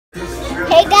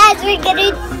we're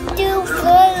gonna do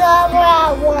FlOOR lava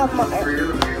at Walmart.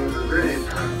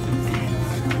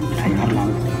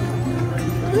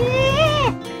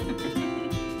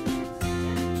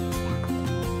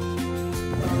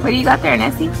 What do you got there,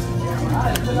 Nessy?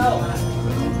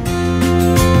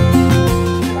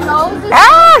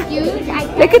 Ah!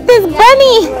 Look at this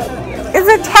bunny! It's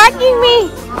attacking me!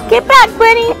 Get back,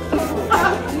 bunny!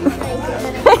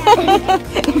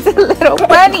 It's a little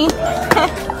bunny.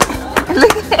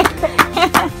 Look at it.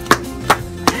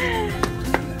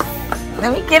 Let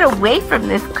me get away from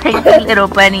this crazy little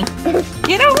bunny.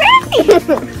 Get away!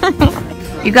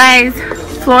 You guys,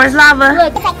 FlOOR is lava.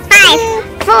 Look,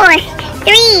 5, 4,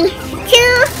 3,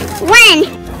 2, 1.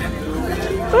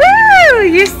 Woo!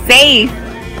 You're safe.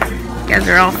 You guys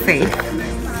are all safe.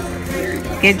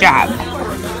 Good job.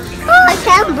 Oh, I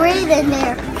can't breathe in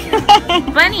there.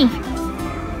 Bunny,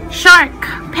 shark,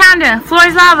 panda, FlOOR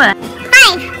is lava.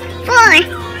 5, 4,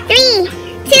 3,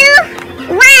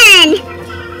 2, 1.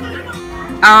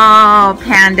 Oh,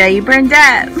 panda, you burned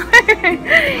up.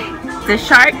 The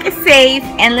shark is safe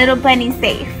and little bunny's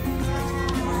safe.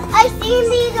 I've seen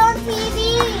these on TV.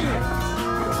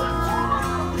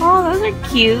 Oh, those are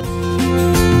cute.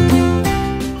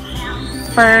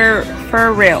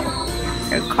 Fur real.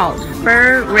 They're called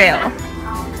fur real.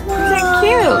 They're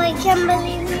cute. I can't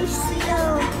believe we see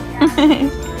them.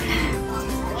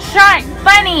 Shark,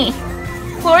 bunny,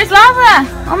 FlOOR is lava.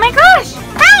 Oh my gosh.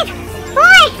 5, 4,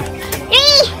 3,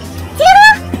 2,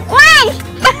 1.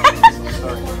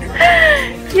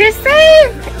 You're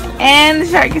safe. And the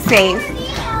shark is safe.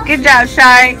 Good job,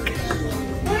 shark.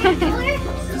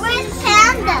 Where's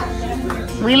Panda?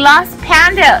 We lost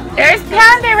Panda. There's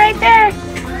Panda right there.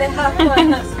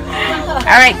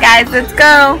 Alright guys, let's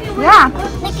go. Yeah.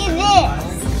 Look at this.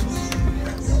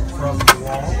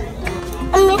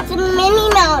 And it's a Minnie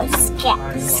Mouse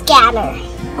scanner.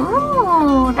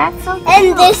 Ooh, that's so cute.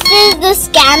 And this is the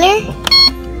scanner.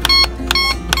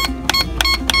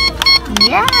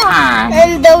 Yeah.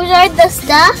 And those are the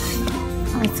stuff.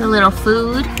 It's a little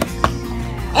food.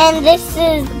 And this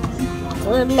is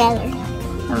the metal.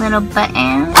 A little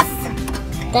buttons.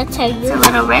 That's how It's you a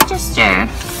little register.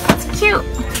 It's cute.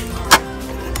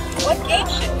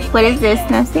 What is this,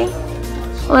 Nessy?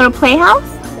 A little playhouse?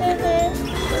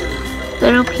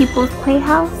 Little people's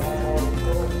playhouse?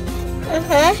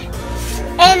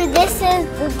 And this is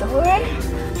the door.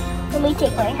 Let me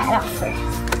take my hat off first.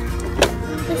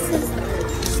 This is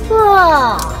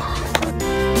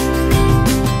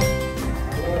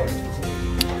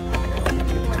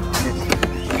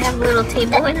Have a little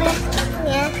table in it.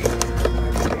 yeah.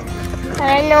 I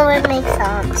know it makes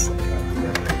sounds.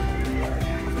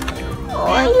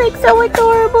 Oh, he looks so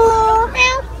adorable.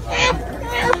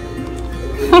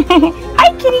 Hi,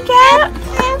 kitty cat.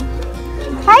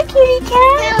 Hi, kitty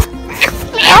cat.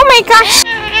 Oh my gosh.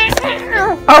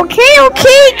 Okay,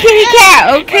 kitty cat.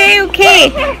 Okay.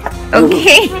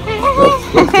 Okay.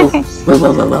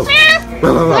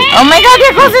 Oh my god,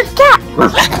 there goes its cat.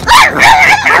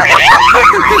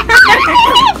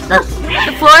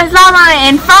 The FlOOR is lava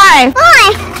in 5, 4,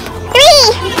 3,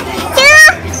 2,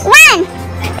 1.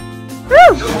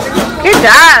 Woo. Good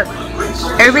job.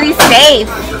 Everybody's safe.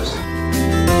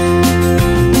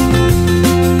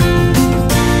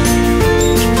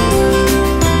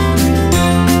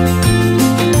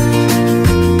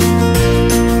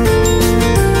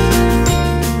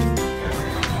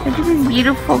 Look at these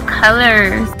beautiful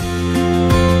colors.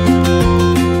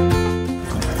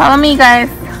 Follow me, guys.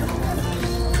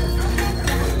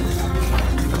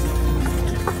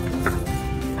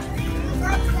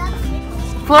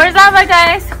 FlOOR is lava,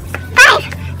 guys. 5,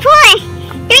 4,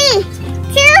 3,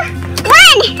 2,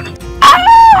 1.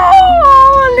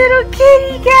 Oh, little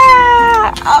kitty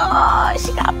cat. Oh,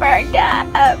 she got burned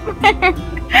up.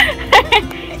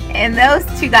 And those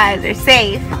two guys are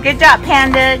safe. Good job,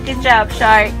 Panda. Good job,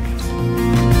 Shark.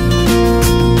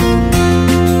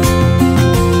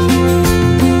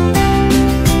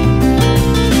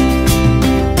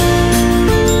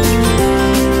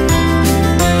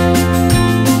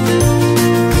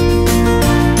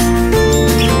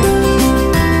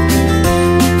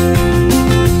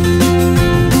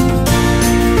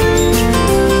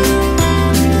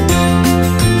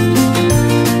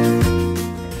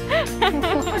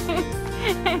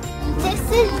 This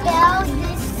is Belle.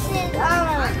 This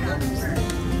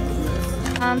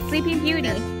is Sleeping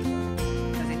Beauty.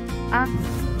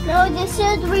 no, this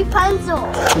is Rapunzel.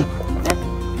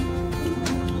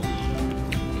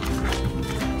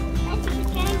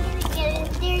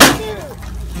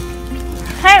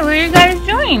 Hey, what are you guys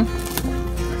doing?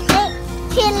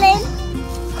 Chilling.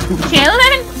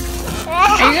 Chilling?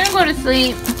 Are you gonna go to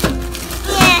sleep?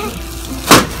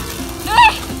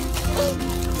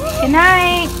 Good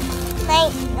night.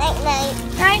 Night, night, night.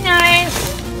 Night, night.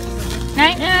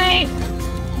 Night, night.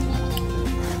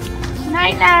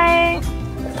 Night, night.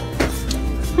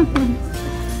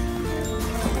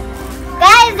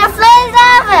 Guys, the floor is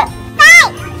over.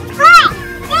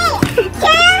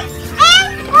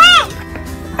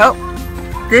 Oh,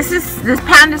 this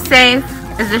panda safe.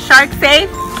 Is the shark safe?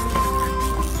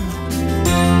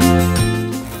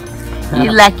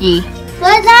 You lucky.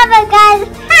 Floor is over, guys.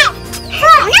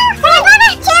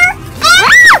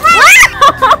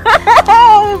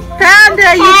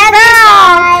 Panda, you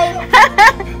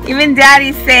fell. Even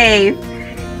Daddy's safe.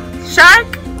 Shark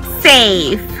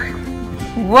safe.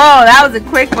 Whoa, that was a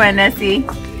quick one, Nessy.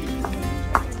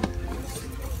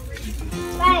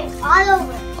 Right, all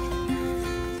over.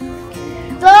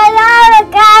 Floor is over,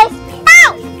 guys.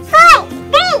 5, 4,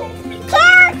 3, 2,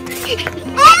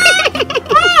 1.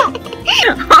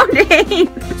 Oh, dang.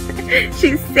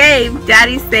 She's safe.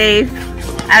 Daddy's safe.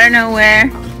 I don't know where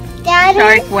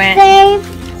Shark went. Safe.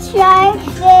 Shark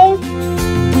safe.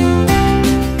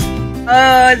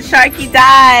 Oh, the sharky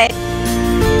died.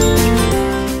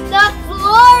 The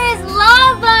floor is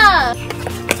lava.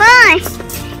 4,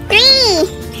 3,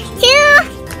 2,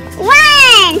 1.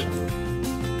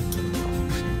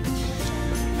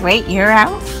 Wait, you're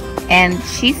out. And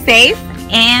she's safe.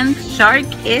 And shark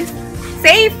is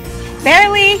safe.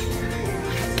 Barely.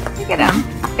 Look at him.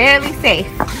 Barely safe.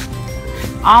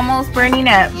 Almost burning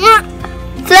up. Yeah.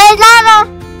 Floor is lava.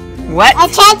 What?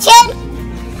 Attention.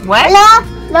 What? Hello.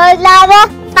 Floor is lava.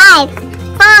 5,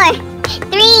 4,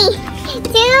 3,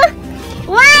 2,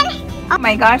 1. Oh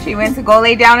my gosh, he went to go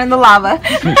lay down in the lava.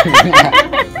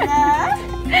 Yeah.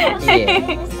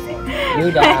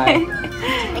 You die.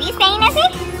 What are you saying, Nessy?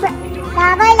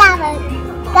 Lava, lava.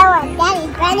 Go on,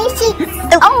 Daddy's running sheets.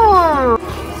 Oh.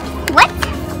 What?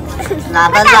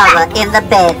 Lava, lava in the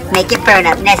bed. Make it burn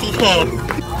up Nessie's head.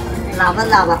 Lava,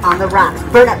 lava on the rocks.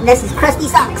 Burn up Nessie's crusty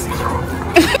socks.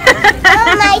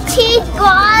 Oh, my cheek,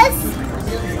 boss.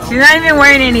 She's not even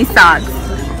wearing any socks.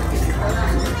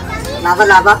 Lava,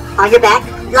 lava on your back.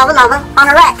 Lava, lava on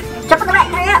a rack. Jump on the rack.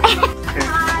 Hurry up.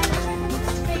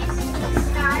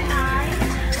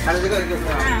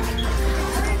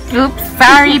 Oops,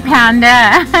 sorry,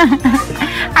 Panda.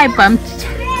 I bumped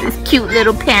this cute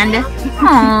little panda.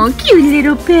 Oh, cute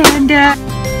little panda.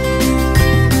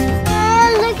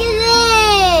 Oh, look at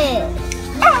this.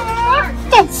 Oh,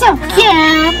 that's so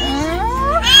cute.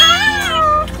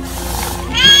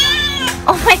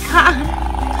 Oh my god.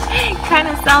 Kind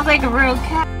of sounds like a real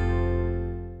cat.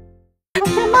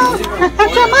 Touch your mouse.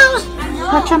 Touch your mouse.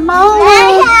 Touch your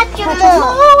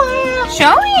mouse.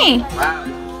 Show me.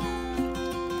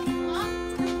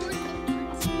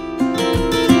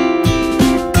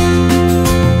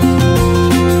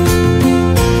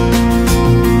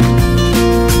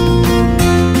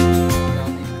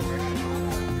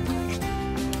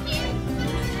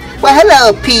 Well, hello,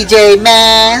 PJ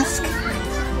Mask.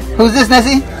 Who's this,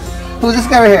 Nessy? Who's this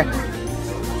guy right here?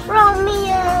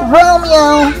 Romeo.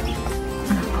 Romeo.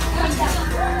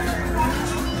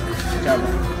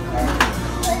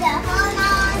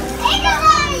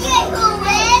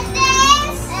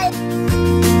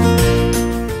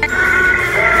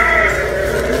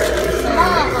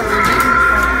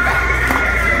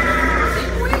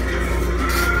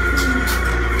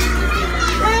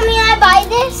 Mommy, I buy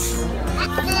this.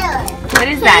 What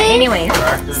is that anyways?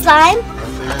 Slime.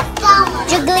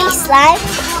 Jiggly slime.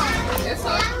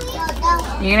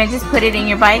 You're gonna just put it in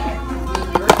your bike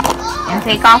and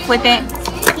take off with it?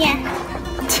 Yeah.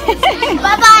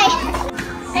 Bye-bye.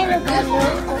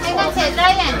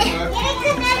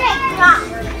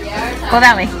 Go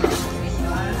that way.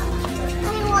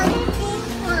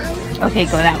 Okay,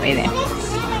 go that way then.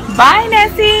 Bye,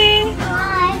 Nessy.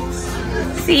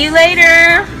 See you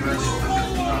later.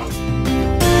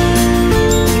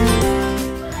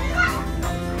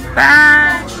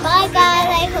 Bye. Bye, guys.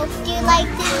 I hope you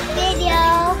liked this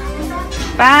video.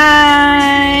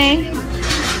 Bye.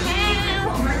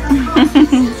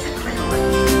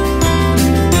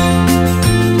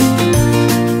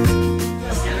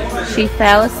 She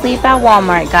fell asleep at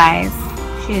Walmart, guys.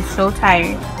 She is so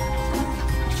tired.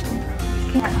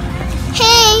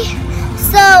 Hey,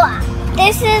 so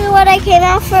this is what I came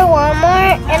out for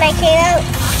Walmart, and I came out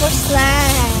for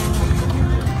slime.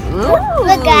 Ooh.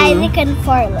 Look, guys, it can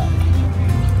fart. Look.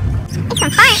 It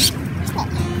can fart.